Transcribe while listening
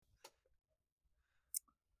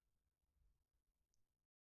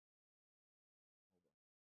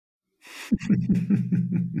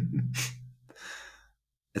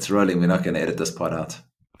It's rolling. We're not going to edit this part out.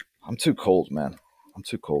 I'm too cold, man. I'm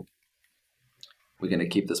too cold. We're going to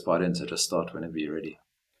keep this part in, so just start whenever you're ready.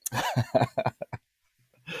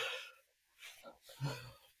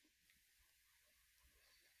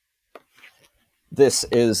 This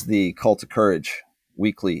is the Call to Courage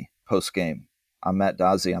weekly post game. I'm Matt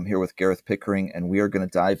Dazzi. I'm here with Gareth Pickering, and we are going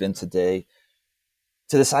to dive in today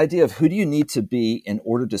to this idea of who do you need to be in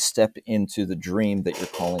order to step into the dream that you're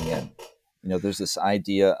calling in. You know, there's this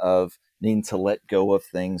idea of needing to let go of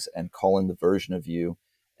things and call in the version of you.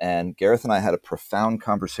 And Gareth and I had a profound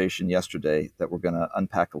conversation yesterday that we're going to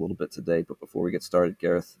unpack a little bit today. But before we get started,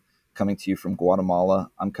 Gareth, coming to you from Guatemala,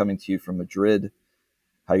 I'm coming to you from Madrid.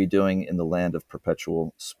 How are you doing in the land of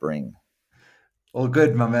perpetual spring? All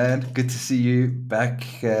good, my man. Good to see you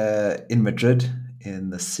back in Madrid, in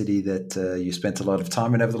the city that you spent a lot of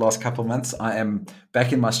time in over the last couple of months. I am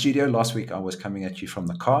back in my studio. Last week I was coming at you from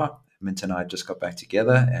the car. Mint and I just got back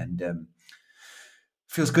together, and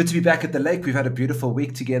feels good to be back at the lake. We've had a beautiful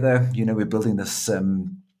week together. You know, we're building this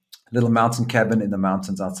little mountain cabin in the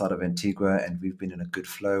mountains outside of Antigua, and we've been in a good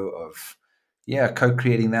flow of,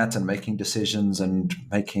 co-creating that and making decisions and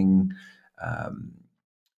making, I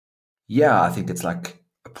think it's like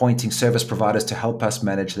appointing service providers to help us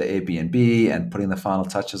manage the Airbnb and putting the final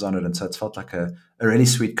touches on it. And so it's felt like a really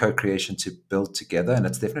sweet co-creation to build together. And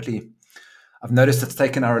it's definitely, I've noticed it's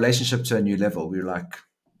taken our relationship to a new level. We're like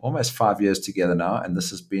almost 5 years together now. And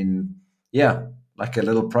this has been, like a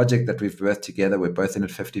little project that we've worked together. We're both in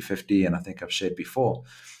it 50-50. And I think I've shared before,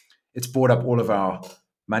 it's brought up all of our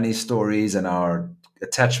money stories and our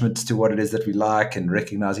attachments to what it is that we like, and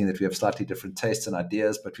recognizing that we have slightly different tastes and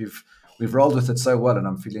ideas, but we've rolled with it so well, and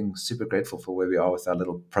I'm feeling super grateful for where we are with our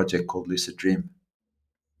little project called Lucid Dream.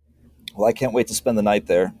 Well, I can't wait to spend the night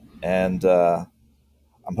there. And I'm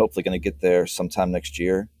hopefully going to get there sometime next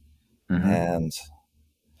year. Mm-hmm. And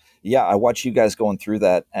yeah, I watch you guys going through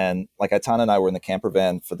that. And like Aitana and I were in the camper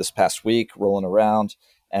van for this past week, rolling around,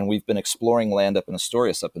 and we've been exploring land up in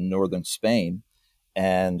Asturias, up in northern Spain.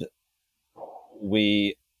 And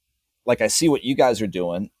we, like, I see what you guys are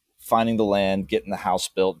doing, finding the land, getting the house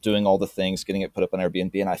built, doing all the things, getting it put up on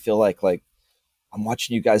Airbnb. And I feel like I'm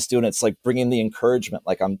watching you guys doing it. It's like bringing the encouragement.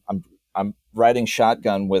 Like I'm riding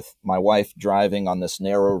shotgun with my wife, driving on this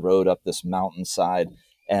narrow road up this mountainside,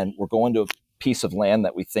 and we're going to a piece of land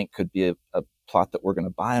that we think could be a plot that we're going to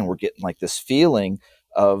buy, and we're getting like this feeling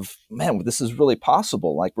of, man, this is really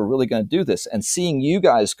possible. Like, we're really going to do this. And seeing you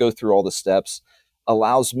guys go through all the steps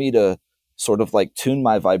allows me to sort of like tune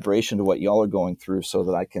my vibration to what y'all are going through, so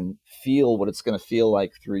that I can feel what it's going to feel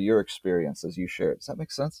like through your experience as you share it. Does that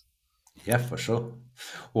make sense? Yeah, for sure.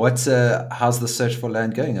 What's how's the search for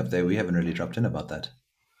land going up there? We haven't really dropped in about that.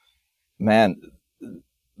 Man,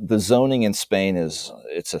 the zoning in Spain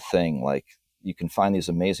it's a thing. Like, you can find these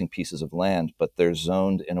amazing pieces of land, but they're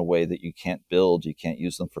zoned in a way that you can't build, you can't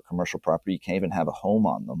use them for commercial property, you can't even have a home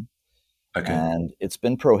on them. Okay. And it's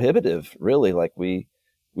been prohibitive, really. Like, we've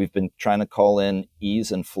been trying to call in ease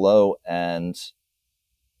and flow, and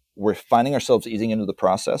we're finding ourselves easing into the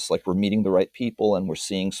process. Like, we're meeting the right people and we're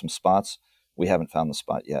seeing some spots. We haven't found the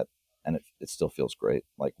spot yet, and it still feels great.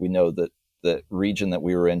 Like, we know that the region that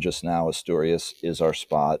we were in just now, Asturias, is our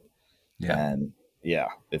spot. Yeah. And yeah,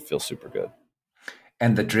 it feels super good.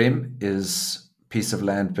 And the dream is piece of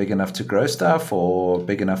land big enough to grow stuff or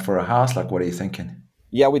big enough for a house? Like, what are you thinking?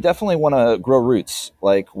 Yeah, we definitely want to grow roots.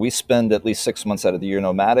 Like, we spend at least 6 months out of the year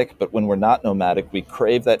nomadic, but when we're not nomadic, we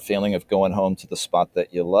crave that feeling of going home to the spot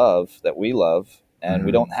that you love, that we love, and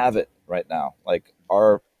we don't Mm-hmm. have it right now. Like,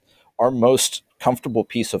 our most comfortable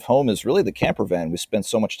piece of home is really the camper van. We spend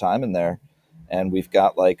so much time in there, and we've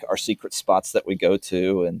got like our secret spots that we go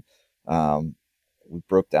to. And um, we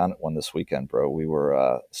broke down at one this weekend, bro. We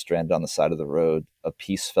were stranded on the side of the road. A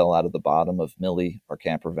piece fell out of the bottom of Millie, our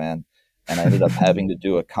camper van, and I ended up having to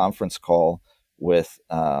do a conference call with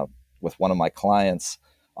one of my clients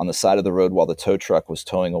on the side of the road while the tow truck was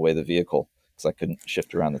towing away the vehicle, because I couldn't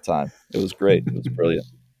shift around the time. It was great. It was brilliant.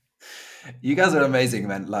 You guys are amazing,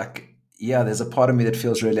 man. Like, yeah, there's a part of me that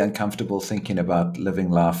feels really uncomfortable thinking about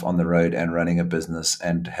living life on the road and running a business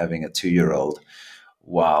and having a 2 year old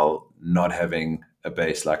while not having a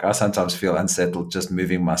base. Like, I sometimes feel unsettled just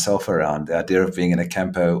moving myself around. The idea of being in a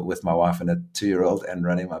camper with my wife and a 2 year old and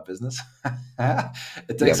running my business, it Yeah,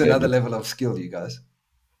 takes another baby. level of skill, you guys.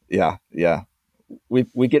 Yeah, yeah.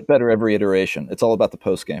 We get better every iteration. It's all about the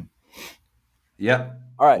post game. Yeah,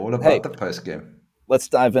 All right. all about Hey, the post game. let's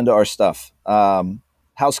dive into our stuff.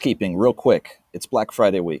 Housekeeping, real quick. It's Black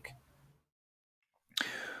Friday week.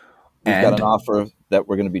 We've got an And offer that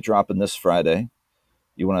we're going to be dropping this Friday.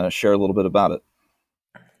 You want to share a little bit about it?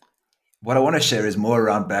 What I want to share is more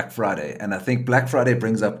around Black Friday. And I think Black Friday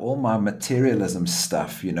brings up all my materialism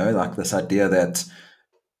stuff, like this idea that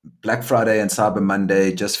Black Friday and Cyber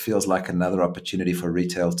Monday just feels like another opportunity for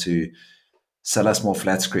retail to sell us more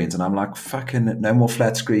flat screens. And I'm like, fucking no more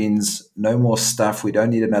flat screens, no more stuff. We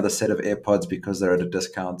don't need another set of AirPods because they're at a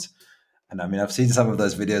discount. And I mean, I've seen some of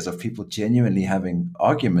those videos of people genuinely having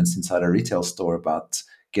arguments inside a retail store about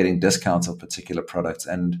getting discounts of particular products.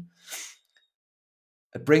 And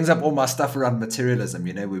it brings up all my stuff around materialism,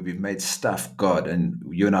 where we've made stuff God. And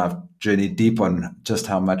you and I have journeyed deep on just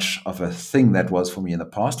how much of a thing that was for me in the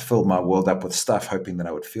past, filled my world up with stuff, hoping that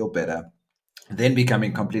I would feel better. Then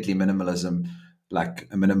becoming completely minimalism, like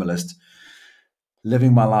a minimalist,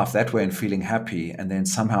 living my life that way and feeling happy, and then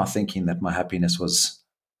somehow thinking that my happiness was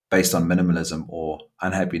based on minimalism or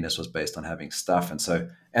unhappiness was based on having stuff. And so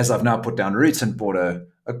as I've now put down roots and bought a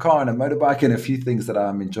car and a motorbike and a few things that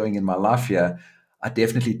I'm enjoying in my life here, I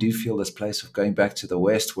definitely do feel this place of going back to the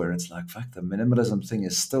West where it's like, fuck, the minimalism thing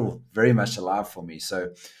is still very much alive for me.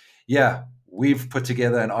 So yeah, we've put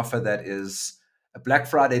together an offer that is a Black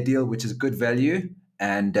Friday deal, which is good value.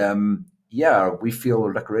 And yeah, we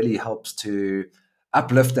feel like really helps to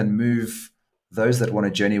uplift and move those that want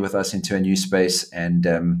to journey with us into a new space. And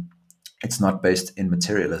it's not based in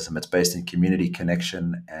materialism, it's based in community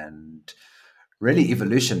connection and really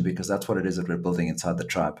evolution, because that's what it is that we're building inside the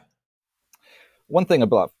tribe. One thing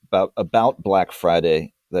about Black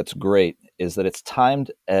Friday that's great is that it's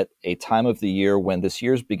timed at a time of the year when this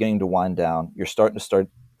year's beginning to wind down. You're starting to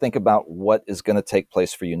think about what is going to take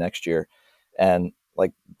place for you next year, and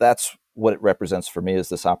like that's what it represents for me, is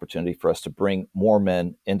this opportunity for us to bring more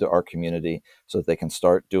men into our community so that they can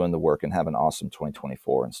start doing the work and have an awesome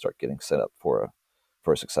 2024 and start getting set up for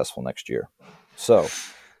a successful next year. So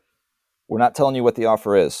we're not telling you what the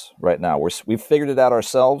offer is right now. We've figured it out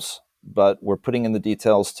ourselves, but we're putting in the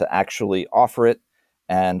details to actually offer it.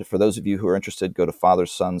 And for those of you who are interested, go to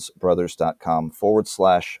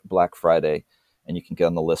fathersonsbrothers.com/Black Friday, and you can get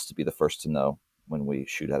on the list to be the first to know when we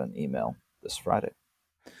shoot out an email this Friday.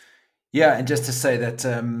 Yeah, and just to say that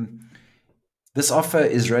this offer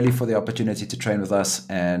is really for the opportunity to train with us,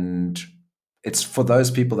 and it's for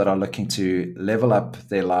those people that are looking to level up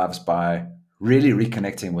their lives by really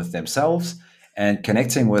reconnecting with themselves and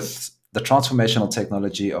connecting with the transformational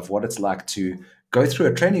technology of what it's like to go through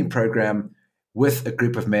a training program with a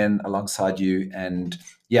group of men alongside you. And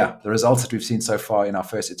yeah, the results that we've seen so far in our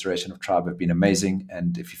first iteration of Tribe have been amazing.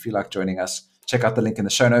 And if you feel like joining us, check out the link in the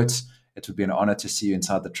show notes. It would be an honor to see you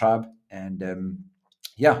inside the tribe. And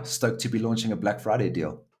yeah, stoked to be launching a Black Friday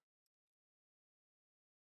deal.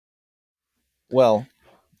 Well,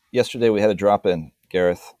 yesterday we had a drop in,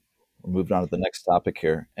 Gareth. We're moving on to the next topic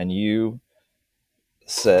here. And you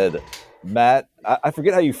said, Matt, I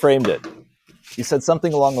forget how you framed it. You said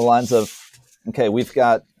something along the lines of, okay, we've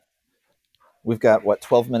got what,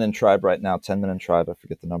 12 men in tribe right now, 10 men in tribe. I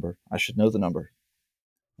forget the number. I should know the number.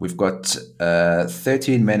 We've got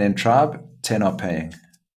 13 men in tribe, 10 are paying.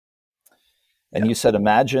 And you said,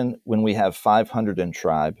 imagine when we have 500 in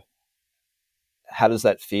tribe, how does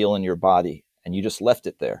that feel in your body? And you just left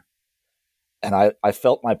it there. And I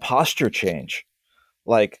felt my posture change.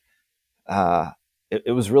 Like,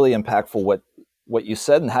 it was really impactful what you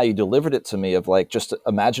said and how you delivered it to me, of like, just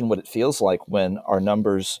imagine what it feels like when our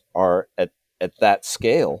numbers are at that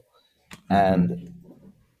scale. Mm-hmm. And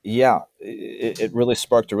yeah, it really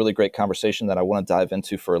sparked a really great conversation that I want to dive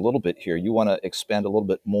into for a little bit here. You want to expand a little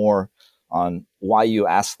bit more on why you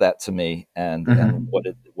asked that to me and what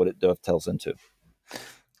it dovetails into.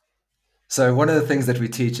 So one of the things that we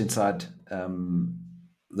teach inside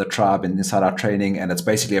the tribe and inside our training, and it's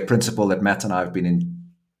basically a principle that Matt and I have been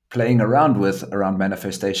playing around with around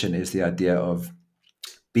manifestation, is the idea of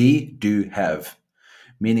be, do, have.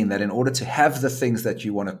 Meaning that in order to have the things that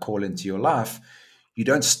you want to call into your life, you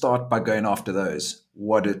don't start by going after those.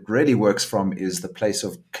 What it really works from is the place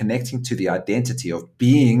of connecting to the identity of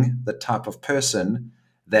being the type of person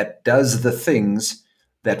that does the things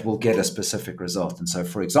that will get a specific result. And so,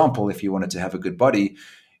 for example, if you wanted to have a good body,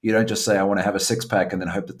 you don't just say, I want to have a six pack and then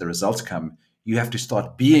hope that the results come. You have to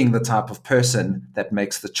start being the type of person that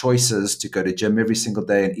makes the choices to go to gym every single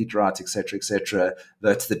day and eat right, et cetera, et cetera.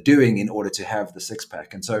 That's the doing in order to have the six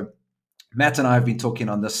pack. And so Matt and I have been talking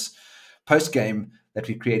on this post game that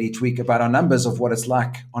we create each week about our numbers of what it's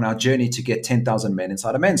like on our journey to get 10,000 men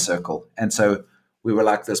inside a men's circle. And so we were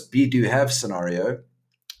like this be, do, have scenario.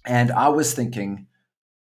 And I was thinking,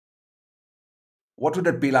 what would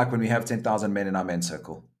it be like when we have 10,000 men in our men's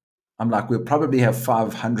circle? I'm like, we'll probably have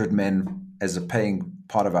 500 men as a paying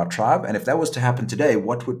part of our tribe. And if that was to happen today,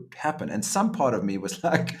 what would happen? And some part of me was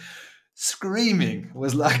like screaming,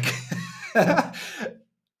 was like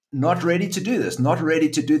not ready to do this, not ready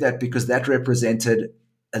to do that, because that represented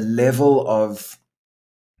a level of,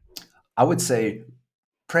 I would say,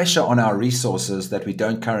 pressure on our resources that we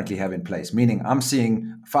don't currently have in place. Meaning, I'm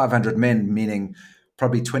seeing 500 men, meaning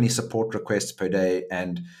probably 20 support requests per day.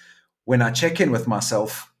 And when I check in with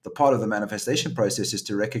myself, the part of the manifestation process is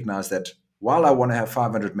to recognize that while I want to have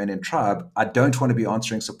 500 men in tribe, I don't want to be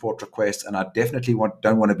answering support requests, and I definitely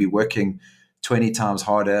don't want to be working 20 times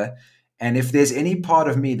harder. And if there's any part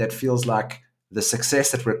of me that feels like the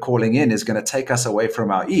success that we're calling in is going to take us away from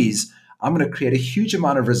our ease, I'm going to create a huge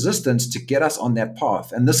amount of resistance to get us on that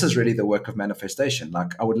path. And this is really the work of manifestation.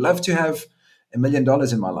 Like, I would love to have $1 million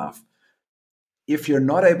in my life. If you're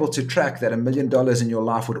not able to track that $1 million in your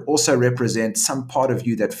life would also represent some part of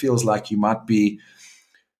you that feels like you might be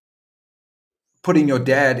putting your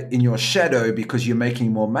dad in your shadow because you're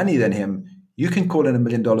making more money than him, you can call in $1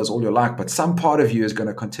 million all you like, but some part of you is going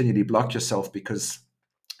to continually block yourself, because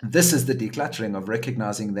this is the decluttering of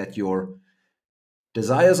recognizing that your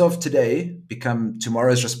desires of today become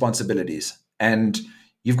tomorrow's responsibilities. And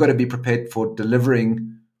you've got to be prepared for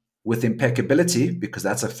delivering with impeccability, because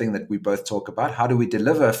that's a thing that we both talk about. How do we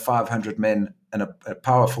deliver 500 men in a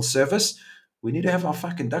powerful service? We need to have our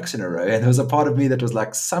fucking ducks in a row. And there was a part of me that was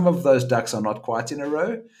like, some of those ducks are not quite in a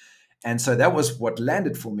row. And so that was what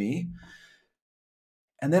landed for me.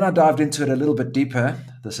 And then I dived into it a little bit deeper.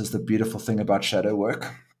 This is the beautiful thing about shadow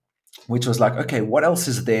work, which was like, okay, what else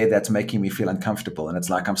is there that's making me feel uncomfortable? And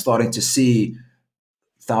it's like, I'm starting to see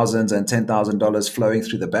thousands and $10,000 flowing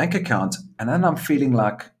through the bank account. And then I'm feeling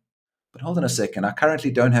like, but hold on a second, I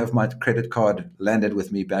currently don't have my credit card landed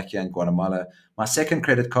with me back here in Guatemala. My second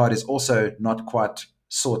credit card is also not quite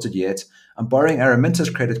sorted yet. I'm borrowing Araminta's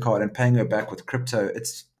credit card and paying her back with crypto.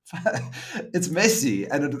 It's it's messy.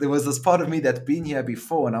 And there was this part of me that's been here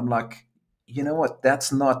before, and I'm like, you know what?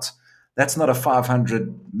 That's not a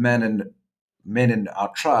 500 men in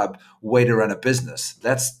our tribe way to run a business.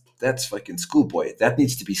 That's fucking schoolboy. That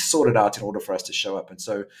needs to be sorted out in order for us to show up. And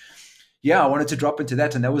so, yeah, I wanted to drop into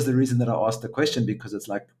that. And that was the reason that I asked the question, because it's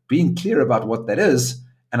like being clear about what that is.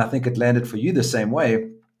 And I think it landed for you the same way.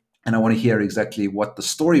 And I want to hear exactly what the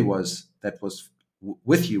story was that was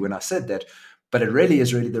with you when I said that. But it really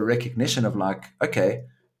is really the recognition of like, okay,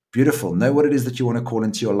 beautiful. Know what it is that you want to call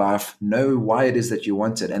into your life. Know why it is that you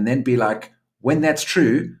want it. And then be like, when that's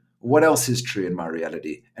true, what else is true in my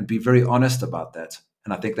reality? And be very honest about that.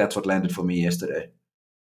 And I think that's what landed for me yesterday.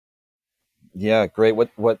 Yeah, great.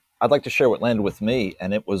 What I'd like to share what landed with me,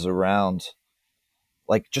 and it was around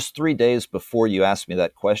like just 3 days before you asked me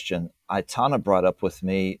that question. Itana brought up with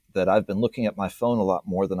me that I've been looking at my phone a lot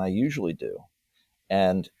more than I usually do,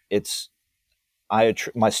 and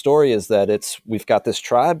my story is that we've got this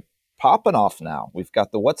tribe popping off now. We've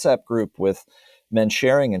got the WhatsApp group with men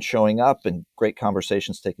sharing and showing up, and great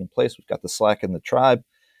conversations taking place. We've got the Slack in the tribe,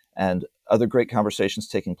 and other great conversations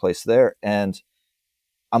taking place there, and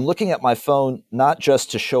I'm looking at my phone not just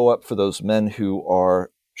to show up for those men who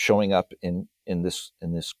are showing up in this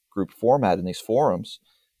group format in these forums,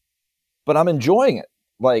 but I'm enjoying it.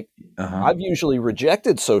 Like, Uh-huh. I've usually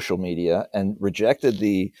rejected social media and rejected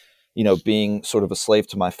being sort of a slave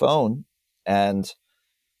to my phone, and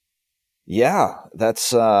yeah,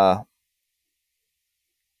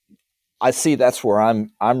 I see that's where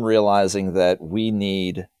I'm realizing that we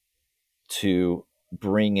need to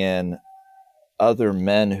bring in other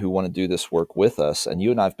men who want to do this work with us. And you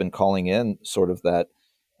and I've been calling in sort of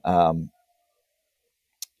um,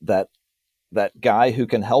 that that guy who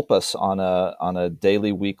can help us on a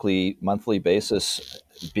daily, weekly, monthly basis,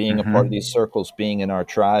 being a part of these Mm-hmm. circles, being in our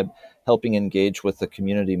tribe, helping engage with the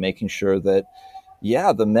community, making sure that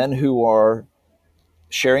the men who are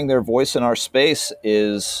sharing their voice in our space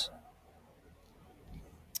is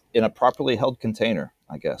in a properly held container,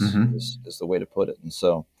 I guess Mm-hmm. is the way to put it. And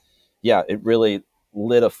so, yeah, it really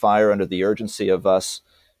lit a fire under the urgency of us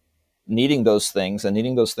needing those things and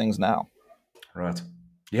needing those things now. Right.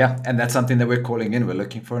 Yeah. And that's something that we're calling in. We're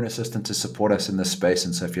looking for an assistant to support us in this space.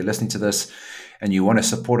 And so if you're listening to this and you want to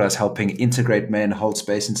support us helping integrate men, hold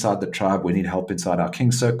space inside the tribe, we need help inside our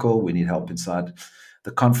King Circle. We need help inside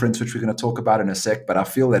the conference, which we're going to talk about in a sec. But I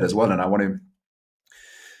feel that as well. And I want to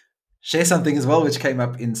share something as well, which came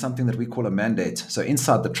up in something that we call a mandate. So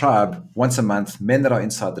inside the tribe, once a month, men that are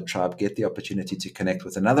inside the tribe get the opportunity to connect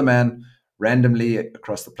with another man randomly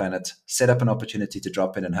across the planet, set up an opportunity to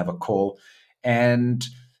drop in and have a call. And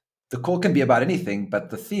the call can be about anything, but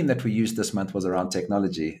the theme that we used this month was around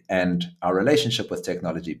technology and our relationship with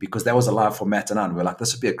technology, because that was alive for Matt and I. And we're like,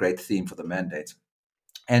 this would be a great theme for the mandate.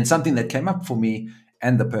 And something that came up for me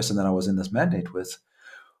and the person that I was in this mandate with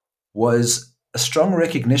was a strong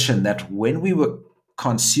recognition that when we were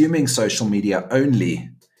consuming social media only,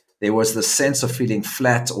 there was this sense of feeling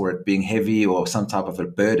flat or it being heavy or some type of a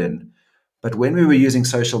burden. But when we were using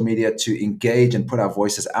social media to engage and put our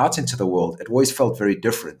voices out into the world, it always felt very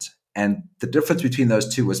different. And the difference between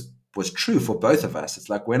those two was true for both of us. It's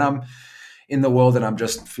like when I'm in the world and I'm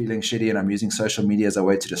just feeling shitty and I'm using social media as a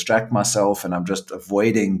way to distract myself and I'm just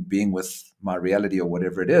avoiding being with my reality or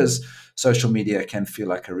whatever it is, social media can feel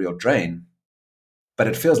like a real drain. But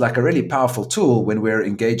it feels like a really powerful tool when we're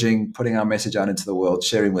engaging, putting our message out into the world,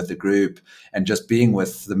 sharing with the group, and just being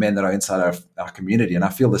with the men that are inside our community. And I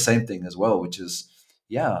feel the same thing as well, which is,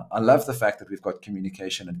 yeah, I love the fact that we've got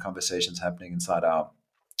communication and conversations happening inside our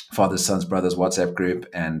fathers, sons, brothers WhatsApp group,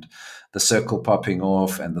 and the circle popping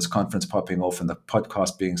off and this conference popping off and the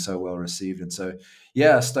podcast being so well received. And so,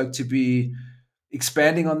 yeah, stoked to be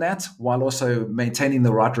expanding on that while also maintaining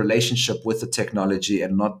the right relationship with the technology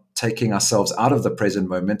and not taking ourselves out of the present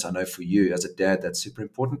moment. I know for you as a dad, that's super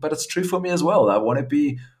important, but it's true for me as well. I want to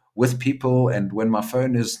be with people. And when my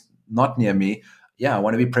phone is not near me, yeah, I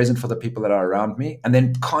want to be present for the people that are around me and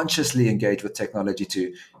then consciously engage with technology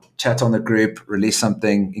to chat on the group, release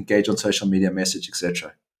something, engage on social media, message,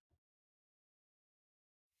 etc.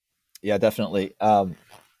 Yeah, definitely.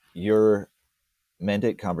 Your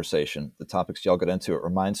mandate conversation, the topics y'all got into, it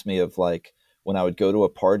reminds me of like when I would go to a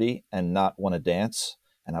party and not want to dance,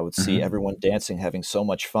 and I would see Mm-hmm. everyone dancing, having so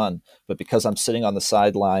much fun. But because I'm sitting on the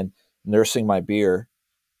sideline nursing my beer,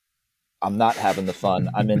 I'm not having the fun.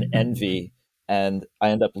 I'm in envy, and I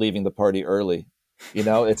end up leaving the party early.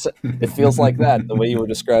 It feels like that the way you were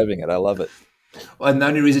describing it. I love it. Well, and the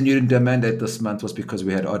only reason you didn't do a mandate this month was because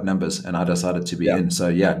we had odd numbers and I decided to be Yeah, in. So,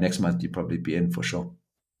 yeah, next month you'll probably be in for sure.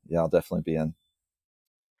 yeah, I'll definitely be in.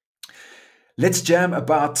 Let's jam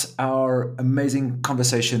about our amazing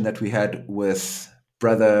conversation that we had with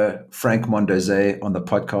brother Frank Mondoze on the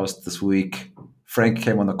podcast this week. Frank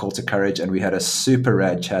came on the Call to Courage and we had a super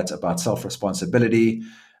rad chat about self responsibility,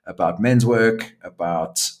 about men's work,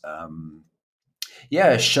 about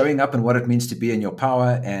showing up and what it means to be in your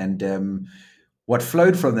power. And what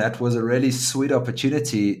flowed from that was a really sweet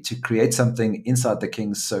opportunity to create something inside the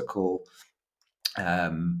King's Circle,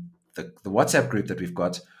 the WhatsApp group that we've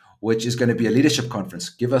got, which is going to be a leadership conference.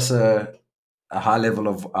 Give us a high level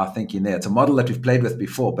of our thinking there. It's a model that we've played with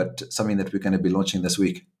before, but something that we're going to be launching this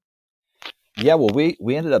week. Yeah, well,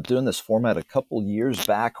 we ended up doing this format a couple years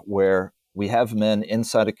back where we have men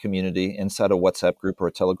inside a community, inside a WhatsApp group or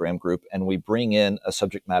a Telegram group, and we bring in a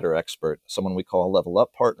subject matter expert, someone we call a level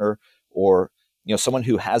up partner, or someone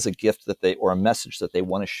who has a gift or a message that they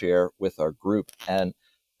want to share with our group. And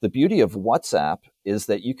the beauty of WhatsApp is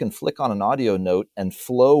that you can flick on an audio note and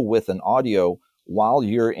flow with an audio while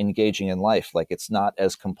you're engaging in life. Like, it's not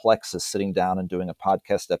as complex as sitting down and doing a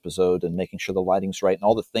podcast episode and making sure the lighting's right, and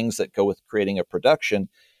all the things that go with creating a production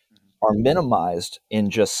are minimized in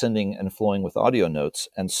just sending and flowing with audio notes.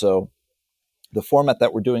 And so the format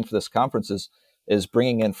that we're doing for this conference is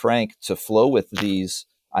bringing in Frank to flow with these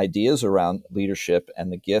ideas around leadership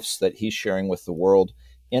and the gifts that he's sharing with the world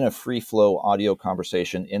in a free flow audio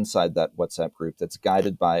conversation inside that WhatsApp group that's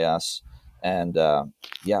guided by us. And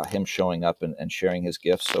him showing up and sharing his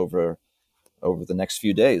gifts over the next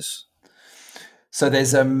few days. So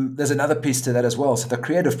there's another piece to that as well. So the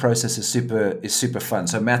creative process is super fun.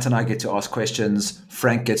 So Matt and I get to ask questions.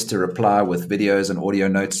 Frank gets to reply with videos and audio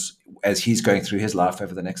notes as he's going through his life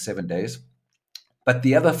over the next 7 days. But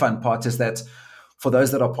the other fun part is that for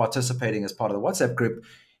those that are participating as part of the WhatsApp group,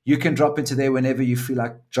 you can drop into there whenever you feel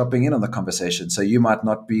like dropping in on the conversation. So you might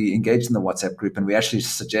not be engaged in the WhatsApp group, and we actually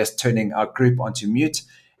suggest turning our group onto mute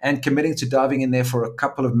and committing to diving in there for a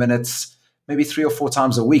couple of minutes, maybe 3 or 4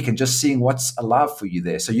 times a week, and just seeing what's alive for you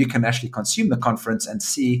there. So you can actually consume the conference and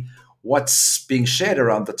see what's being shared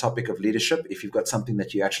around the topic of leadership. If you've got something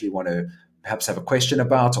that you actually want to perhaps have a question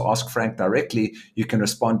about or ask Frank directly, you can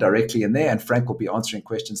respond directly in there, and Frank will be answering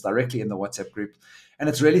questions directly in the WhatsApp group. And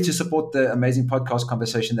it's really to support the amazing podcast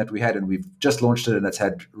conversation that we had, and we've just launched it, and it's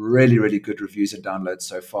had really, really good reviews and downloads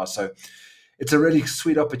so far. So it's a really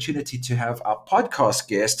sweet opportunity to have our podcast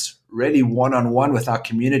guests really one-on-one with our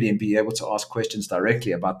community and be able to ask questions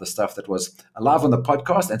directly about the stuff that was alive on the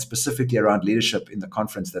podcast and specifically around leadership in the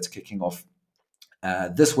conference that's kicking off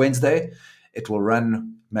this Wednesday. It will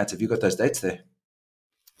run. Matt, have you got those dates there?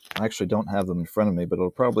 I actually don't have them in front of me, but it'll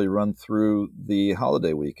probably run through the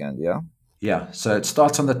holiday weekend. Yeah. Yeah. So it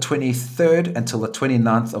starts on the 23rd until the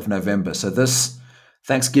 29th of November. So this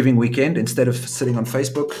Thanksgiving weekend, instead of sitting on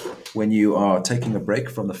Facebook when you are taking a break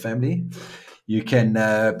from the family, You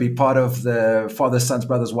can be part of the Father, Sons,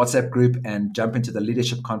 Brothers WhatsApp group and jump into the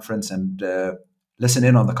leadership conference and listen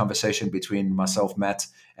in on the conversation between myself, Matt,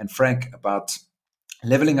 and Frank about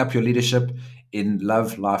leveling up your leadership in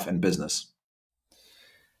love, life, and business.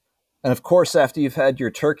 And of course, after you've had your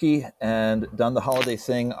turkey and done the holiday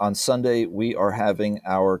thing on Sunday, we are having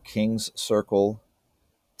our King's Circle.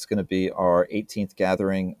 It's going to be our 18th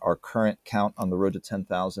gathering. Our current count on the road to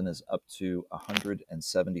 10,000 is up to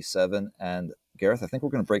 177. And Gareth, I think we're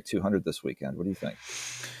going to break 200 this weekend. What do you think?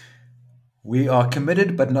 We are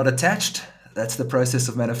committed but not attached. That's the process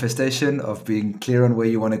of manifestation, of being clear on where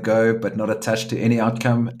you want to go, but not attached to any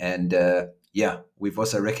outcome. And yeah, we've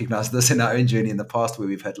also recognized this in our own journey in the past where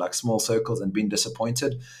we've had like small circles and been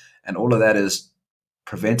disappointed. And all of that is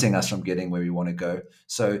preventing us from getting where we want to go.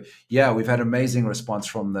 So yeah, we've had amazing response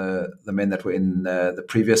from the men that were in the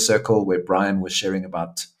previous circle where Brian was sharing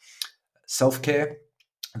about self-care.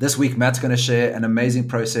 This week, Matt's going to share an amazing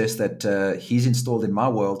process that he's installed in my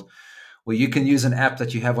world where you can use an app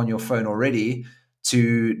that you have on your phone already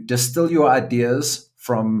to distill your ideas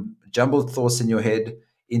from jumbled thoughts in your head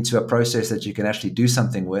into a process that you can actually do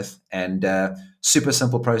something with. And super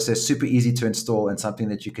simple process, super easy to install, and something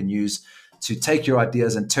that you can use to take your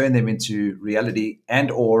ideas and turn them into reality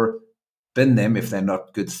and or bin them if they're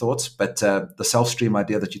not good thoughts. But the self-stream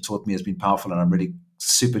idea that you taught me has been powerful, and I'm really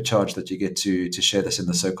supercharged that you get to share this in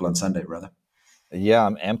the circle on Sunday, brother. Yeah,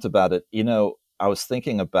 I'm amped about it. I was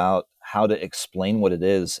thinking about how to explain what it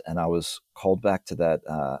is, and I was called back to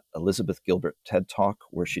that Elizabeth Gilbert TED Talk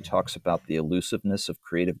where she talks about the elusiveness of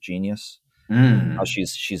creative genius. How Mm.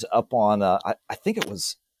 she's up on I think it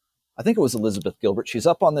was Elizabeth Gilbert. She's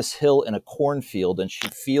up on this hill in a cornfield and she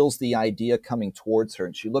feels the idea coming towards her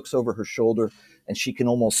and she looks over her shoulder and she can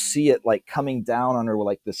almost see it like coming down on her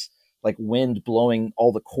like this like wind blowing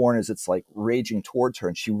all the corn as it's like raging towards her.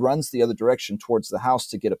 And she runs the other direction towards the house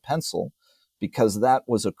to get a pencil because that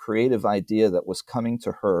was a creative idea that was coming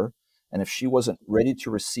to her. And if she wasn't ready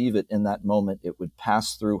to receive it in that moment, it would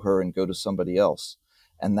pass through her and go to somebody else.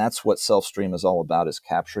 And that's what self-stream is all about, is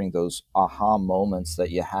capturing those aha moments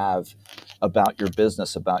that you have about your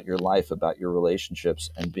business, about your life, about your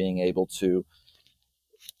relationships, and being able to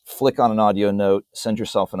flick on an audio note, send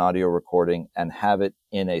yourself an audio recording, and have it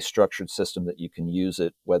in a structured system that you can use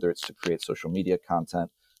it, whether it's to create social media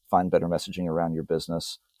content, find better messaging around your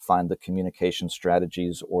business, find the communication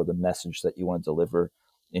strategies or the message that you want to deliver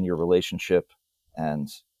in your relationship. And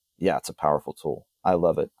yeah, it's a powerful tool. I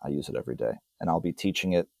love it. I use it every day. And I'll be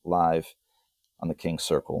teaching it live on the King's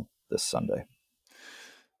Circle this Sunday.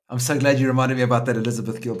 I'm so glad you reminded me about that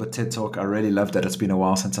Elizabeth Gilbert TED Talk. I really loved that. It's been a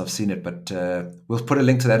while since I've seen it, but we'll put a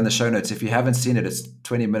link to that in the show notes. If you haven't seen it, it's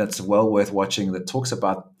 20 minutes, well worth watching, that talks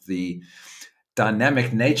about the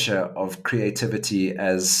dynamic nature of creativity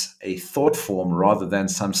as a thought form rather than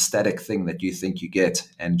some static thing that you think you get.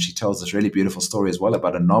 And she tells this really beautiful story as well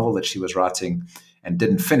about a novel that she was writing and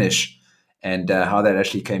didn't finish, and how that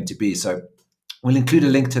actually came to be. So we'll include a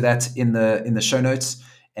link to that in the show notes,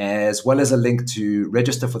 as well as a link to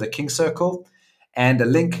register for the King Circle and a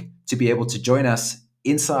link to be able to join us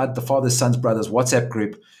inside the Fathers, Sons, Brothers WhatsApp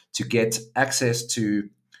group to get access to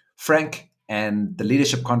Frank and the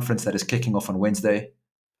leadership conference that is kicking off on Wednesday.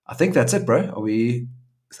 I think that's it, bro.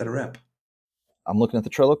 Is that a wrap? I'm looking at the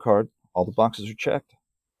Trello card. All the boxes are checked.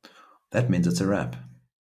 That means it's a wrap.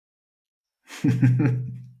 That's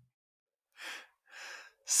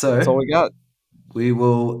all So we got. we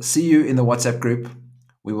will see you in the WhatsApp group.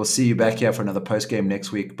 We will see you back here for another post game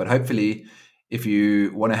next week. But hopefully, if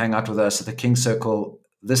you want to hang out with us at the King Circle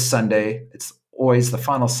this Sunday, it's always the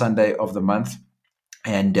final Sunday of the month.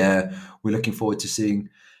 And we're looking forward to seeing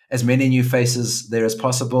as many new faces there as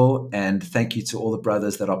possible. And thank you to all the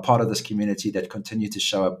brothers that are part of this community that continue to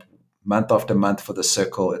show up month after month for the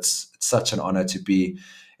circle. It's such an honor to be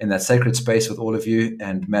in that sacred space with all of you.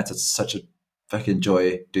 And Matt, it's such a fucking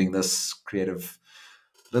joy doing this creative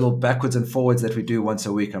little backwards and forwards that we do once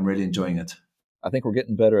a week. I'm really enjoying it. I think we're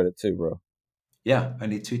getting better at it too, bro. Yeah,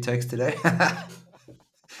 only 2 takes today.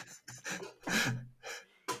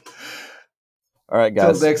 All right, Till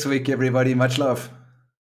guys. next week, everybody. Much love.